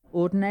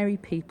Ordinary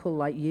people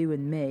like you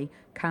and me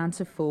can't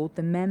afford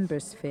the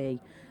members' fee.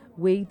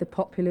 We, the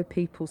Popular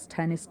People's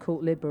Tennis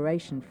Court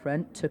Liberation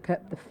Front, took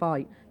up the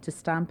fight to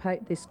stamp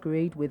out this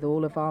greed with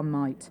all of our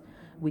might.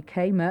 We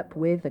came up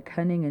with a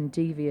cunning and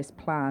devious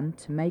plan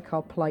to make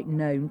our plight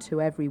known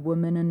to every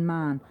woman and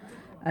man.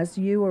 As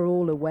you are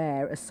all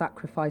aware, a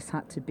sacrifice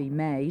had to be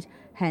made,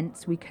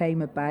 hence we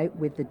came about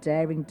with the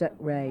daring duck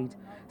raid.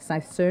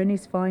 South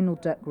Cerney's final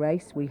duck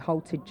race, we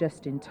halted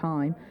just in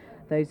time,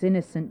 those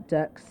innocent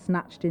ducks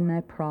snatched in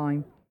their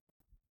prime.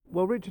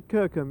 Well, Richard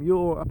Kirkham,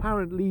 you're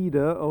apparent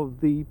leader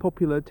of the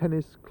Popular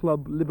Tennis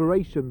Club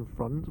Liberation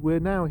Front. We're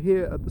now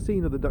here at the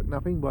scene of the duck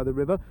napping by the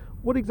river.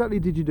 What exactly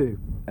did you do?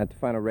 At the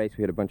final race,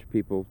 we had a bunch of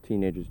people,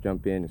 teenagers,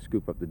 jump in and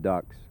scoop up the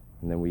ducks,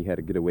 and then we had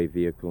a getaway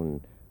vehicle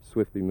and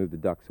swiftly move the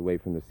ducks away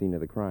from the scene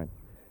of the crime.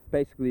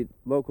 Basically,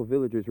 local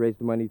villagers raised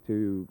the money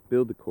to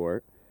build the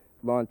court.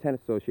 Lawn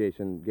Tennis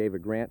Association gave a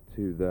grant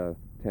to the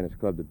tennis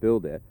club to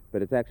build it,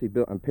 but it's actually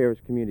built on parish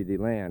community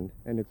land,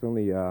 and it's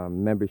only a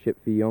membership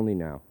fee only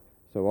now.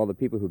 So all the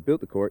people who built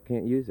the court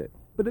can't use it.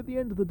 But at the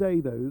end of the day,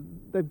 though,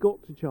 they've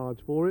got to charge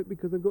for it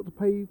because they've got to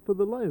pay for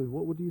the loan.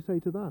 What would you say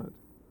to that?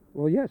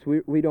 Well, yes,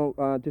 we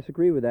don't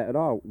disagree with that at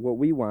all. What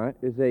we want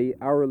is a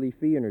hourly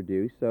fee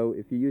introduced, so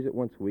if you use it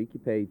once a week, you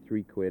pay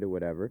 £3 or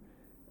whatever.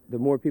 The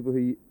more people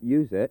who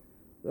use it,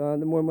 the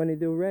more money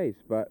they'll raise.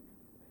 But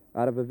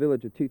out of a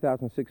village of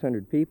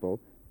 2,600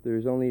 people,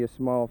 there's only a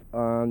small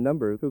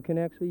number who can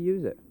actually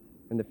use it.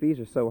 And the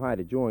fees are so high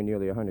to join,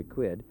 nearly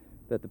 £100,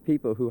 that the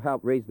people who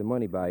help raise the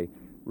money by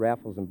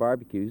raffles and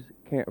barbecues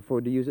can't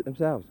afford to use it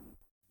themselves.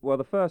 Well,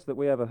 the first that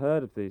we ever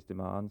heard of these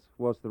demands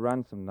was the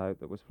ransom note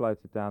that was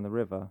floated down the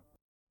river.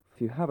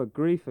 If you have a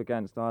grief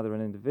against either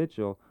an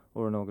individual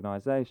or an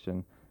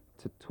organisation,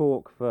 to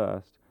talk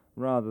first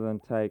rather than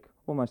take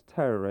almost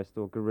terrorist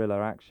or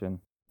guerrilla action.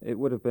 It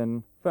would have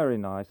been very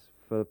nice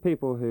for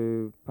people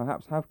who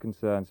perhaps have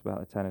concerns about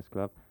the tennis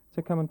club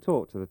to come and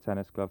talk to the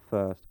tennis club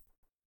first.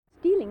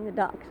 Stealing the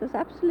ducks was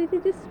absolutely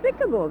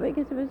despicable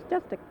because it was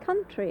just a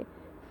country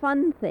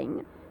fun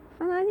thing.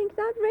 And I think it's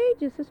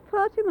outrageous. There's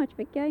far too much of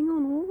it going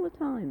on all the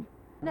time.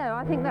 No,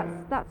 I think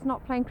that's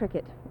not playing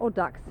cricket or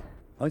ducks.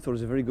 I thought it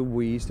was a very good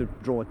wheeze to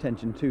draw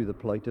attention to the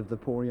plight of the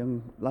poor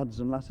young lads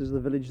and lasses of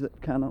the village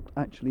that cannot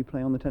actually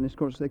play on the tennis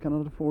courts. They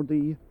cannot afford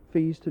the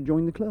fees to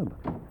join the club.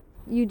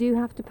 You do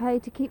have to pay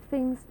to keep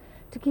things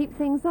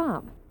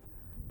up.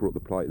 Brought the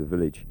plight of the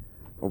village,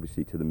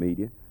 obviously, to the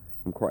media.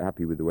 I'm quite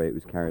happy with the way it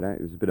was carried out.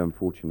 It was a bit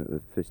unfortunate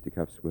that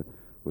fisticuffs were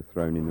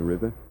thrown in the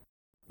river.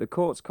 The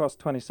courts cost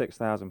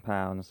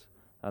 £26,000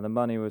 and the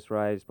money was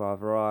raised by a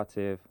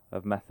variety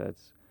of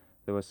methods.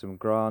 There were some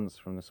grants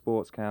from the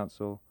Sports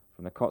Council,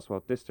 from the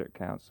Cotswold District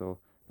Council,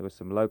 there was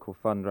some local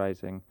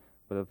fundraising,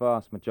 but the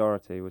vast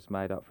majority was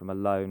made up from a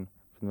loan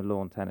from the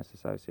Lawn Tennis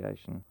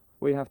Association.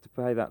 We have to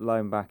pay that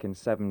loan back in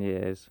 7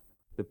 years.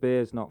 The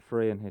beer's not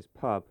free in his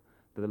pub.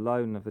 The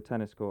loan of the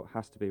tennis court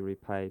has to be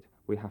repaid.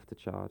 We have to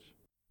charge.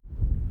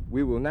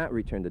 We will not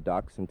return the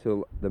ducks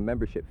until the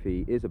membership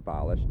fee is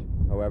abolished.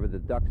 However, the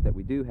ducks that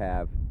we do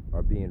have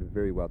are being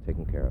very well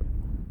taken care of.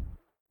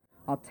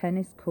 Our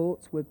tennis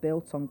courts were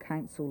built on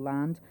council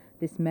land.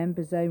 This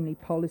members-only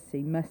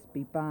policy must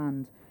be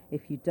banned.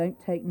 If you don't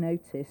take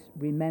notice,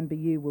 remember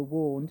you were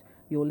warned.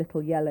 Your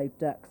little yellow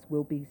ducks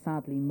will be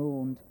sadly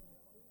mourned.